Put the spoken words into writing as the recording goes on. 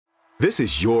This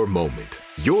is your moment,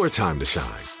 your time to shine,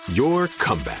 your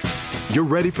comeback. You're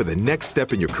ready for the next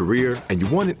step in your career, and you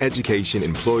want an education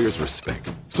employers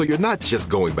respect. So you're not just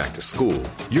going back to school,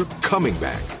 you're coming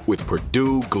back with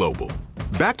Purdue Global.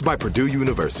 Backed by Purdue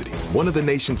University, one of the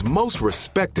nation's most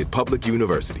respected public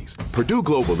universities, Purdue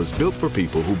Global is built for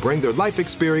people who bring their life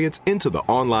experience into the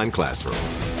online classroom.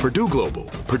 Purdue Global,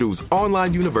 Purdue's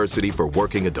online university for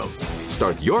working adults.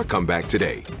 Start your comeback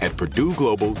today at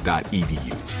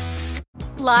purdueglobal.edu.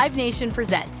 Live Nation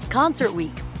presents Concert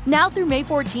Week. Now through May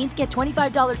 14th, get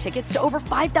 $25 tickets to over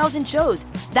 5,000 shows.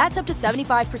 That's up to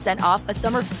 75% off a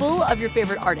summer full of your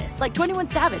favorite artists like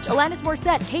 21 Savage, Alanis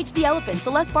Morissette, Cage the Elephant,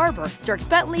 Celeste Barber, Dierks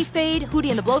Bentley, Fade, Hootie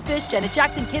and the Blowfish, Janet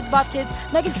Jackson, Kidz Bop Kids,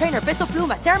 Meghan Trainor, Peso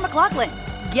Pluma, Sarah McLachlan.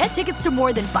 Get tickets to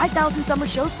more than 5,000 summer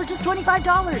shows for just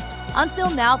 $25.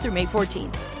 Until now through May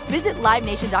 14th. Visit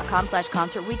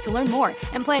LiveNation.com/Concert Week to learn more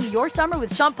and plan your summer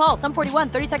with Sean Paul, Sum 41,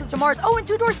 30 Seconds to Mars, and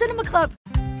Two Door Cinema Club.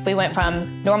 We went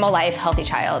from normal life, healthy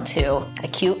child to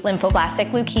acute lymphoblastic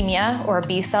leukemia, or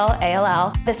B-cell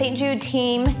ALL. The St. Jude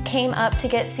team came up to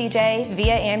get CJ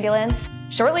via ambulance.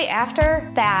 Shortly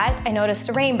after that, I noticed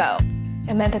a rainbow.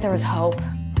 It meant that there was hope.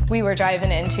 We were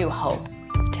driving into hope.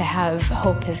 To have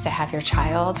hope is to have your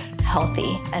child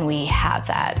healthy, and we have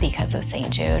that because of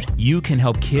St. Jude. You can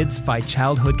help kids fight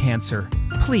childhood cancer.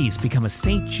 Please become a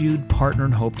St. Jude Partner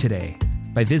in Hope today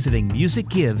by visiting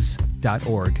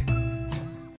musicgives.org.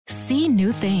 See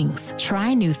new things,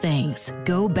 try new things,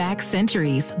 go back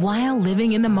centuries while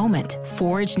living in the moment,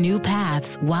 forge new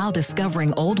paths while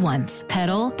discovering old ones,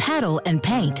 pedal, paddle, and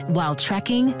paint while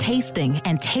trekking, tasting,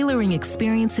 and tailoring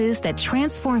experiences that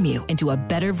transform you into a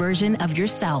better version of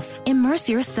yourself. Immerse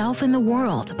yourself in the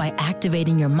world by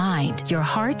activating your mind, your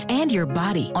heart, and your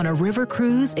body on a river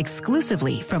cruise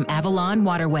exclusively from Avalon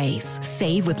Waterways.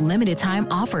 Save with limited time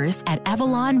offers at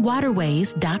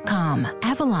AvalonWaterways.com.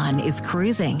 Avalon is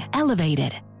cruising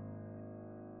elevated.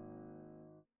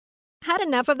 Had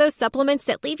enough of those supplements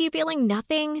that leave you feeling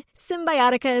nothing?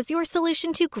 Symbiotica is your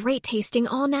solution to great-tasting,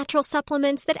 all-natural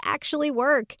supplements that actually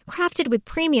work. Crafted with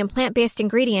premium plant-based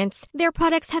ingredients, their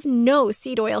products have no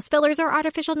seed oils, fillers, or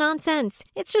artificial nonsense.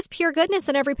 It's just pure goodness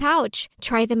in every pouch.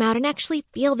 Try them out and actually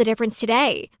feel the difference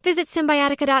today. Visit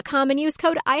Symbiotica.com and use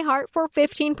code IHEART for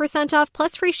 15% off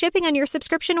plus free shipping on your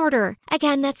subscription order.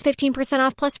 Again, that's 15%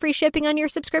 off plus free shipping on your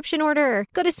subscription order.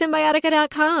 Go to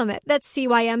Symbiotica.com. That's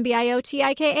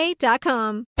CYMBIOTIKA.com.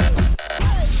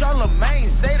 Charlamagne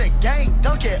say the gang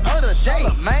dunk it other day.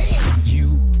 Charlamagne.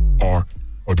 You are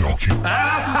a donkey.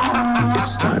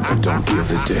 It's time for Donkey of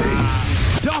the Day.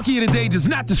 Donkey of the Day does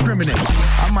not discriminate.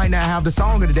 I might not have the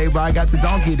song of the day, but I got the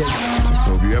donkey of the day.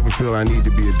 So if you ever feel I need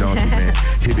to be a donkey, man,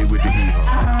 hit it with the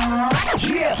hee-haw.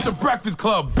 Yeah, it's the Breakfast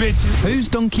Club, bitches. Who's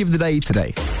donkey of the day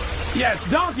today? Yes,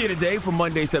 Donkey of the Day for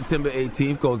Monday, September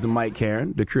 18th goes to Mike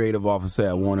Caren, the creative officer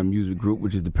at Warner Music Group,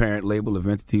 which is the parent label of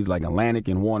entities like Atlantic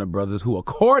and Warner Brothers, who,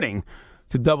 according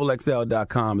to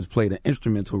XXL.com, has played an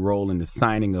instrumental role in the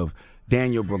signing of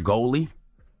Daniel Bregoli,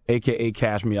 a.k.a.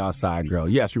 Cash Me Outside Girl.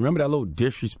 Yes, remember that little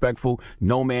disrespectful,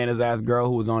 no-man-his-ass girl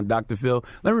who was on Dr. Phil?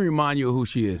 Let me remind you of who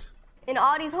she is. And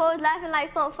all these hoes laughing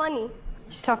like something funny.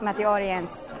 She's talking about the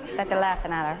audience, that they're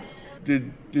laughing at her.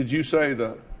 Did you say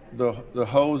the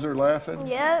hoes are laughing?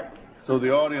 Yep. So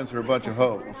the audience are a bunch of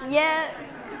hoes? Yep.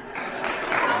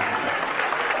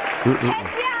 Catch me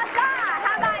outside,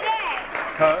 how about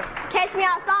that? Huh? Catch me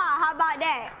outside, how about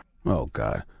that? Oh,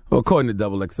 God. Well, according to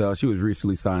XXL, she was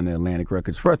recently signed to Atlantic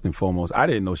Records. First and foremost, I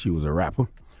didn't know she was a rapper,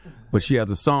 but she has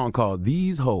a song called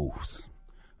These Hoes.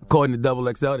 According to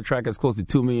XXL, the track has close to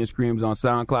 2 million streams on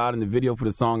SoundCloud, and the video for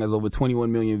the song has over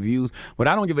 21 million views. But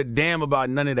I don't give a damn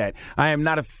about none of that. I am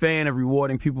not a fan of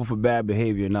rewarding people for bad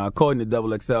behavior. Now, according to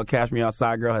XXL, Cash Me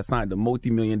Outside Girl has signed a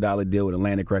multi-million-dollar deal with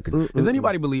Atlantic Records. Does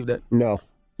anybody believe that? No.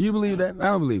 You believe that? I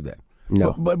don't believe that.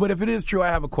 No. But if it is true, I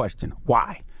have a question.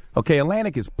 Why? Okay,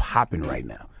 Atlantic is popping right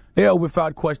now. They are,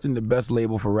 without question, the best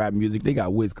label for rap music. They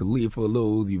got Wiz Khalifa,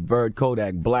 Lil Uzi Vert,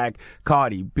 Kodak Black,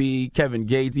 Cardi B, Kevin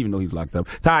Gates, even though he's locked up,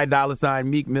 Ty Dolla $ign,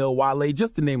 Meek Mill, Wale,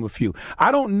 just to name a few.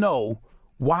 I don't know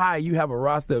why you have a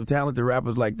roster of talented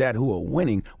rappers like that who are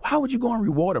winning. Why would you go and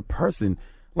reward a person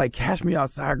like Cash Me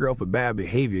Outside Girl for bad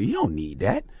behavior? You don't need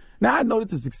that. Now, I know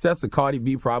that the success of Cardi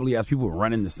B probably has people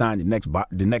running to sign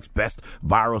the next best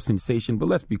viral sensation, but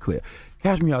let's be clear.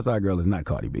 Cash Me Outside Girl is not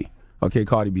Cardi B. Okay,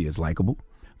 Cardi B is likable.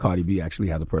 Cardi B actually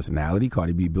has a personality.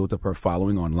 Cardi B built up her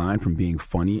following online from being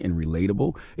funny and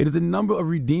relatable. It is a number of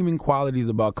redeeming qualities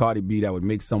about Cardi B that would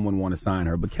make someone want to sign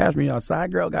her. But Cash Me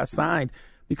Outside Girl got signed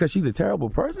because she's a terrible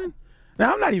person?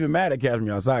 Now, I'm not even mad at Catch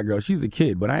Me Outside Girl. She's a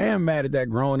kid, but I am mad at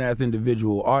that grown-ass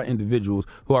individual or individuals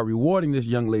who are rewarding this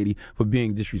young lady for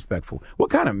being disrespectful. What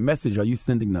kind of message are you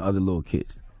sending to other little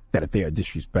kids? That if they are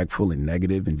disrespectful and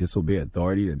negative and disobey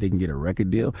authority, that they can get a record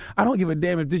deal? I don't give a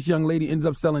damn if this young lady ends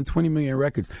up selling 20 million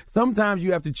records. Sometimes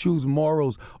you have to choose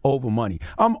morals over money.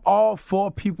 I'm all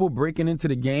for people breaking into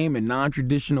the game in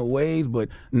non-traditional ways, but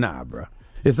nah, bro.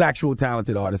 It's actual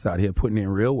talented artists out here putting in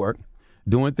real work,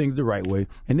 doing things the right way,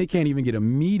 and they can't even get a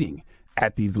meeting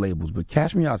at these labels. But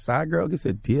Catch Me Outside Girl gets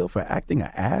a deal for acting an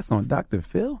ass on Dr.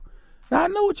 Phil? Now, I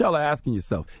know what y'all are asking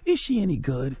yourself. Is she any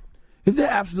good? Is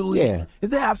there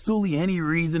absolutely any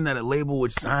reason that a label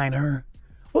would sign her?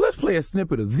 Well, let's play a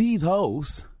snippet of These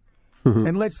Hoes,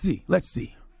 and let's see.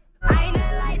 I ain't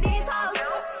nothing like these hoes.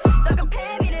 Don't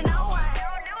compare me to no one.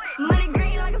 Money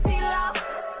green like a sea love.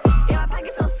 Yeah, my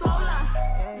pocket's so swollen.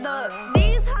 Look,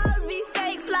 these hoes be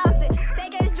fake flossing.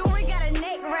 Fake ass jewelry got a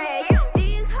neck rag.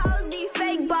 These hoes be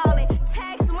fake balling.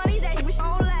 Tax money they wish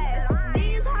on last.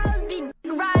 These hoes be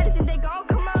riders and they gon'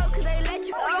 come out cause they let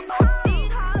you off.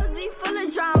 Full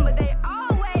of drama, they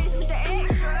always with the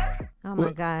extra. Oh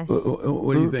my gosh.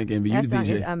 What do you think, Envy? You That the song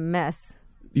DJ. is a mess.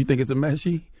 You think it's a mess,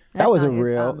 She? That wasn't song is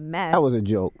real. a mess. That was a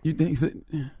joke. You think so?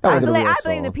 That was a real I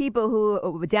blame song. the people who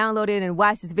downloaded and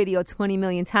watched this video 20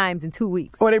 million times in 2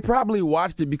 weeks. Well, they probably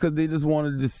watched it because they just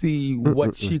wanted to see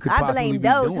what she could I possibly be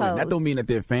blame those doing. hoes. That don't mean that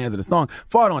they're fans of the song.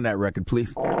 Fart on that record,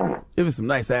 please. Give it some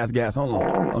nice ass gas. Hold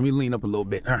on. Let me lean up a little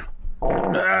bit.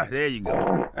 There you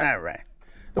go. All right.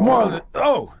 The moral of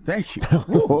oh, thank you.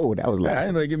 Whoa, that was loud. I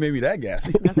didn't know it made me that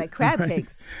gassy. That's like crab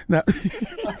cakes. Now,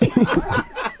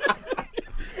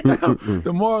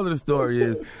 the moral of the story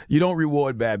is you don't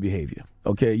reward bad behavior,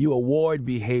 okay? You award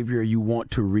behavior you want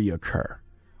to reoccur.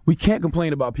 We can't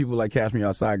complain about people like Catch Me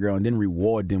Outside Girl and then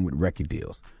reward them with record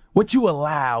deals. What you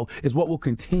allow is what will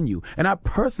continue. And I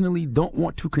personally don't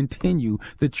want to continue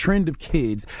the trend of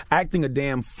kids acting a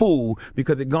damn fool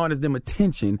because it garners them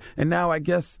attention. And now I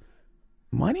guess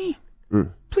money?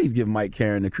 Please give Mike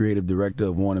Karen, the creative director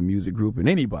of Warner Music Group, and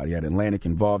anybody at Atlantic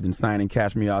involved in signing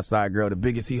Catch Me Outside Girl the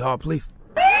biggest hee-haw, please.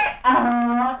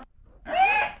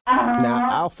 Now,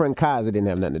 our friend Kaiser didn't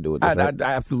have nothing to do with this, right?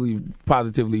 I absolutely,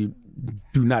 positively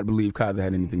do not believe Kaiser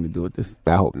had anything to do with this.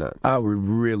 I hope not. I would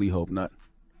really hope not.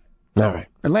 All right.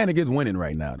 Atlantic is winning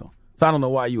right now, though. So I don't know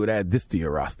why you would add this to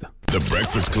your roster. The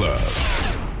Breakfast Club.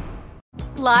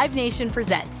 Live Nation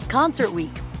presents Concert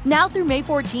Week. Now through May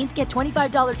 14th, get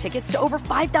 $25 tickets to over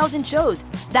 5,000 shows.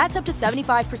 That's up to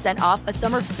 75% off a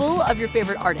summer full of your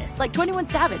favorite artists like 21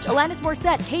 Savage, Alanis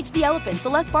Morissette, Cage the Elephant,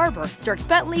 Celeste Barber, Dierks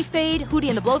Bentley, Fade, Hootie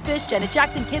and the Blowfish, Janet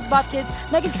Jackson, Kids Bop Kids,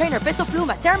 Meghan Trainor, Peso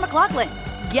Pluma, Sarah McLachlan.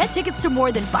 Get tickets to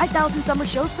more than 5,000 summer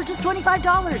shows for just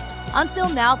 $25. Until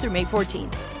now through May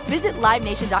 14th. Visit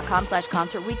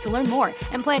LiveNation.com/Concert Week to learn more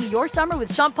and plan your summer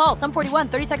with Sean Paul, Sum 41,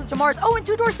 30 Seconds to Mars, and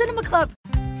Two Door Cinema Club.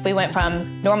 We went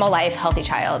from normal life, healthy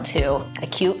child to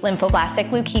acute lymphoblastic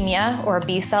leukemia or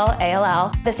B-cell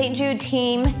ALL. The St. Jude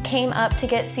team came up to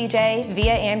get CJ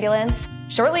via ambulance.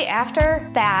 Shortly after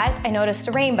that, I noticed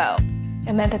a rainbow.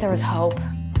 It meant that there was hope.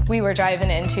 We were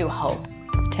driving into hope.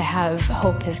 To have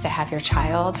hope is to have your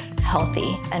child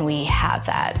healthy, and we have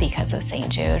that because of St.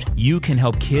 Jude. You can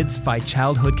help kids fight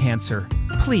childhood cancer.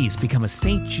 Please become a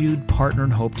St. Jude Partner in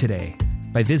Hope today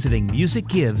by visiting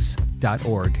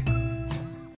musicgives.org.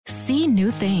 See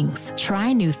new things,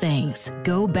 try new things,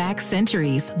 go back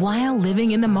centuries while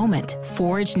living in the moment,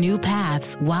 forge new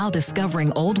paths while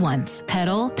discovering old ones,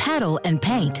 pedal, paddle, and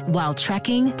paint while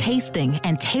trekking, tasting,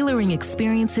 and tailoring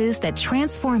experiences that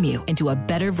transform you into a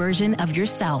better version of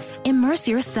yourself. Immerse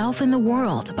yourself in the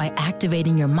world by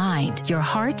activating your mind, your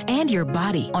heart, and your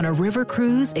body on a river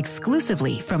cruise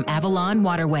exclusively from Avalon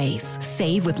Waterways.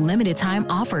 Save with limited time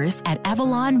offers at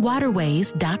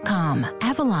AvalonWaterways.com.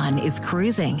 Avalon is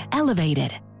cruising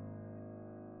elevated.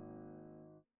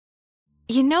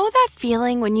 You know that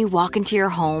feeling when you walk into your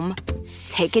home,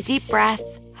 take a deep breath,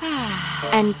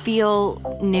 and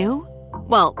feel new?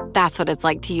 Well, that's what it's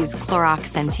like to use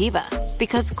Clorox Scentiva.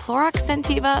 Because Clorox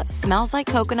Scentiva smells like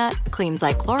coconut, cleans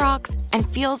like Clorox, and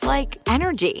feels like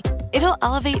energy. It'll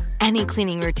elevate any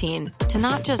cleaning routine to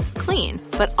not just clean,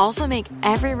 but also make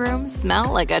every room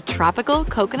smell like a tropical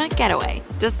coconut getaway.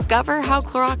 Discover how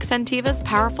Clorox Scentiva's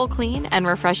powerful clean and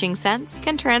refreshing scents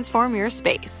can transform your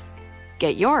space.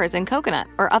 Get yours in coconut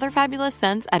or other fabulous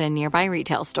scents at a nearby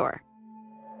retail store.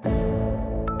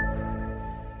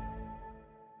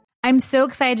 I'm so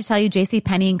excited to tell you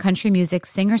JCPenney and country music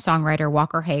singer-songwriter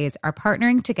Walker Hayes are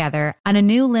partnering together on a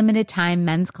new limited-time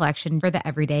men's collection for the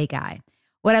everyday guy.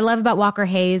 What I love about Walker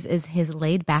Hayes is his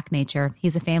laid-back nature.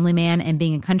 He's a family man, and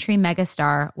being a country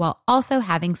megastar while also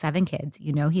having 7 kids,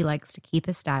 you know he likes to keep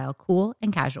his style cool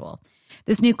and casual.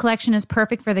 This new collection is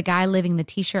perfect for the guy living the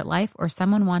t-shirt life or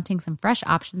someone wanting some fresh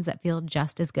options that feel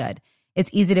just as good.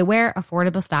 It's easy to wear,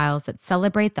 affordable styles that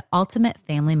celebrate the ultimate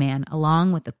family man,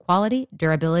 along with the quality,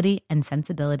 durability, and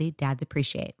sensibility dads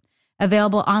appreciate.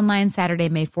 Available online Saturday,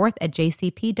 May 4th at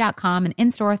jcp.com and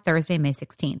in-store Thursday, May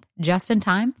 16th. Just in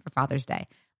time for Father's Day.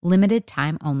 Limited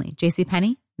time only.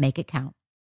 JCPenney, make it count.